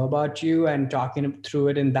I know about you and talking through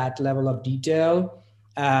it in that level of detail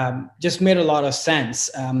just made a lot of sense.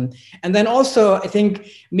 And then also, I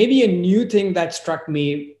think maybe a new thing that struck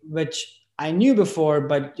me, which I knew before,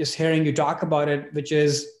 but just hearing you talk about it, which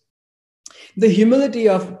is the humility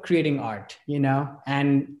of creating art,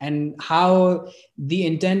 and how the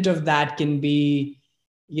intent of that can be,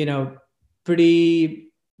 pretty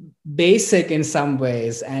basic in some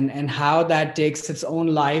ways, and how that takes its own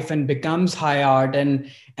life and becomes high art, and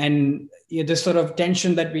this sort of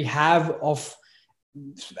tension that we have of,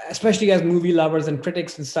 especially as movie lovers and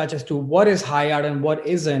critics and such, as to what is high art and what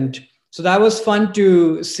isn't. So that was fun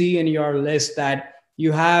to see in your list that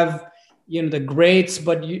you have, the greats,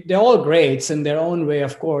 but they're all greats in their own way,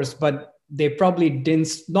 of course, but they probably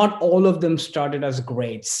not all of them started as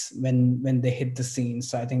greats when they hit the scene.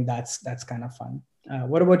 So I think that's kind of fun.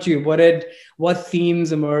 What about you? What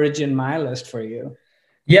themes emerge in my list for you?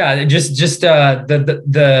 Yeah, just there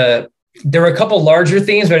were a couple larger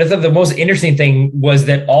themes, but I thought the most interesting thing was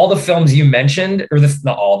that all the films you mentioned, or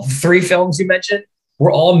the three films you mentioned,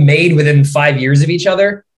 were all made within 5 years of each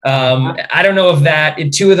other. I don't know if that,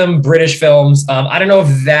 two of them British films. I don't know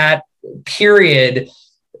if that period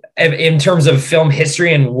in terms of film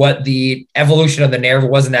history and what the evolution of the narrative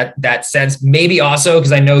was in that sense. Maybe also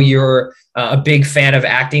because I know you're a big fan of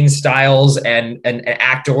acting styles and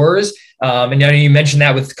actors. And I know you mentioned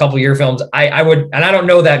that with a couple of your films. I would, and I don't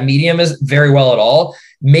know that medium is very well at all.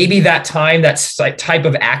 Maybe that time, that type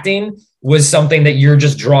of acting was something that you're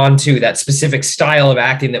just drawn to, that specific style of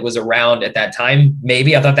acting that was around at that time.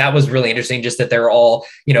 Maybe I thought that was really interesting, just that they're all,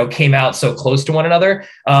 came out so close to one another.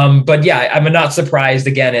 But yeah, I'm not surprised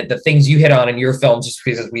again at the things you hit on in your films, just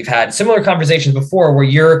because we've had similar conversations before where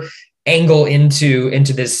you're angle into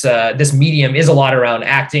this medium is a lot around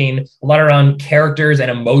acting, a lot around characters and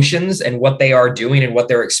emotions and what they are doing and what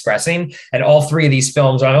they're expressing. And all three of these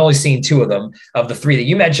films, I've only seen two of them of the three that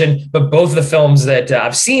you mentioned, but both of the films that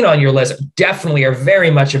I've seen on your list definitely are very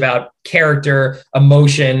much about character,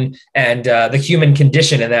 emotion, and the human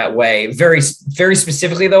condition in that way. Very, very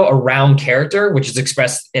specifically, though, around character, which is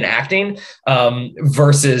expressed in acting,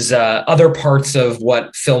 versus other parts of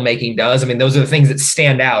what filmmaking does. I mean, those are the things that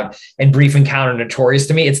stand out in Brief Encounter, Notorious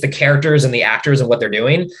to me. It's the characters and the actors and what they're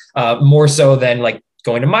doing, more so than like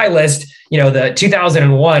going to my list, the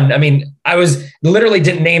 2001. I mean, I was literally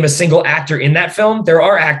didn't name a single actor in that film. There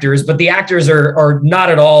are actors, but the actors are not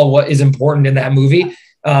at all what is important in that movie.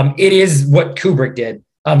 It is what Kubrick did.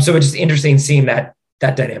 So it's just interesting seeing that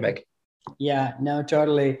dynamic. Yeah, no,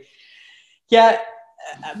 totally. Yeah.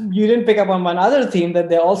 You didn't pick up on one other theme, that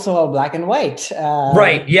they also are black and white.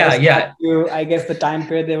 Right. Yeah. Yeah. I guess the time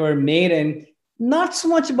period they were made in, not so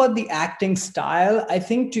much about the acting style. I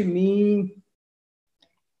think to me,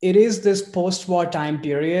 it is this post-war time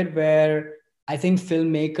period where I think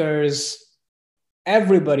filmmakers,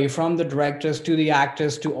 everybody from the directors to the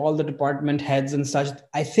actors to all the department heads and such,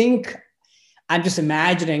 I think I'm just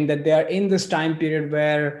imagining that they are in this time period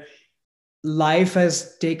where life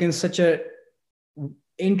has taken such a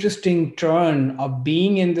interesting turn of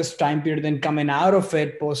being in this time period and coming out of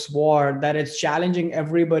it post-war, that it's challenging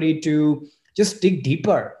everybody to just dig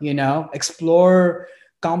deeper, explore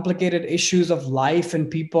complicated issues of life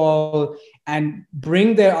and people, and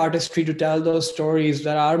bring their artistry to tell those stories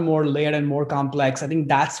that are more layered and more complex. I think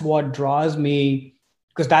that's what draws me,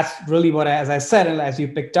 because that's really what, as I said, and as you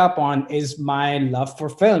picked up on, is my love for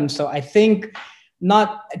film. So I think, I'm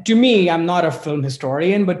not a film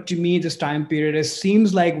historian, but to me, this time period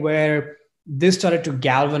seems like where this started to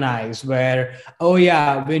galvanize, where, oh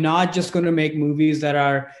yeah, we're not just going to make movies that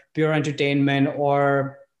are pure entertainment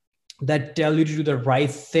or that tell you to do the right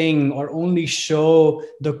thing or only show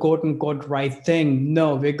the quote unquote right thing.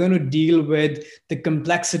 No, we're going to deal with the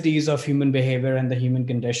complexities of human behavior and the human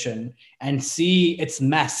condition and see its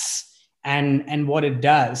mess and what it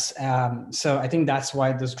does. So I think that's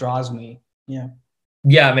why this draws me. Yeah.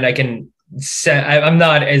 Yeah, I mean, I can say I'm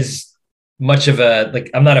not as much of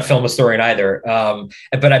I'm not a film historian either.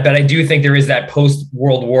 But I do think there is that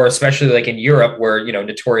post-World War, especially like in Europe, where,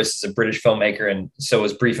 Notorious is a British filmmaker and so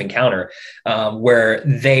is Brief Encounter, where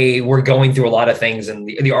they were going through a lot of things, and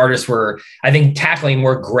the artists were, I think, tackling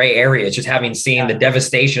more gray areas, just having seen the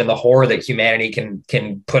devastation and the horror that humanity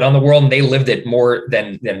can put on the world. And they lived it more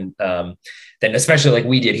than especially like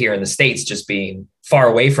we did here in the States, just being far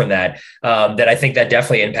away from that I think that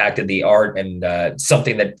definitely impacted the art, and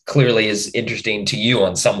something that clearly is interesting to you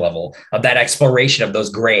on some level, of that exploration of those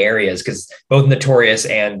gray areas, because both Notorious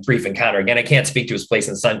and Brief Encounter, again, I can't speak to His Place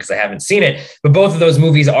in the Sun because I haven't seen it, but both of those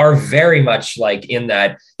movies are very much like in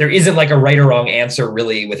that there isn't like a right or wrong answer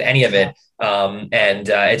really with any of it.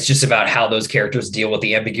 It's just about how those characters deal with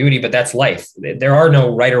the ambiguity, but that's life. There are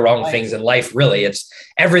no right or wrong things in life, really. It's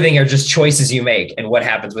everything are just choices you make and what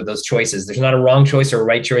happens with those choices. There's not a wrong choice or a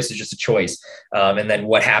right choice. It's just a choice. And then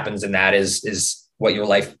what happens in that is what your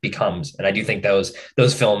life becomes. And I do think those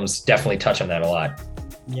films definitely touch on that a lot.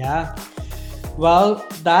 Yeah. Well,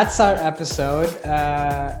 that's our episode.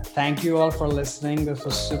 Thank you all for listening. This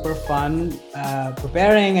was super fun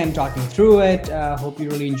preparing and talking through it. Hope you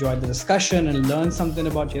really enjoyed the discussion and learned something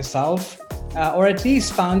about yourself, or at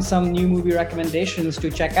least found some new movie recommendations to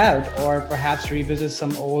check out, or perhaps revisit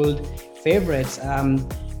some old favorites.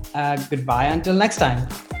 Goodbye until next time.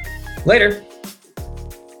 Later.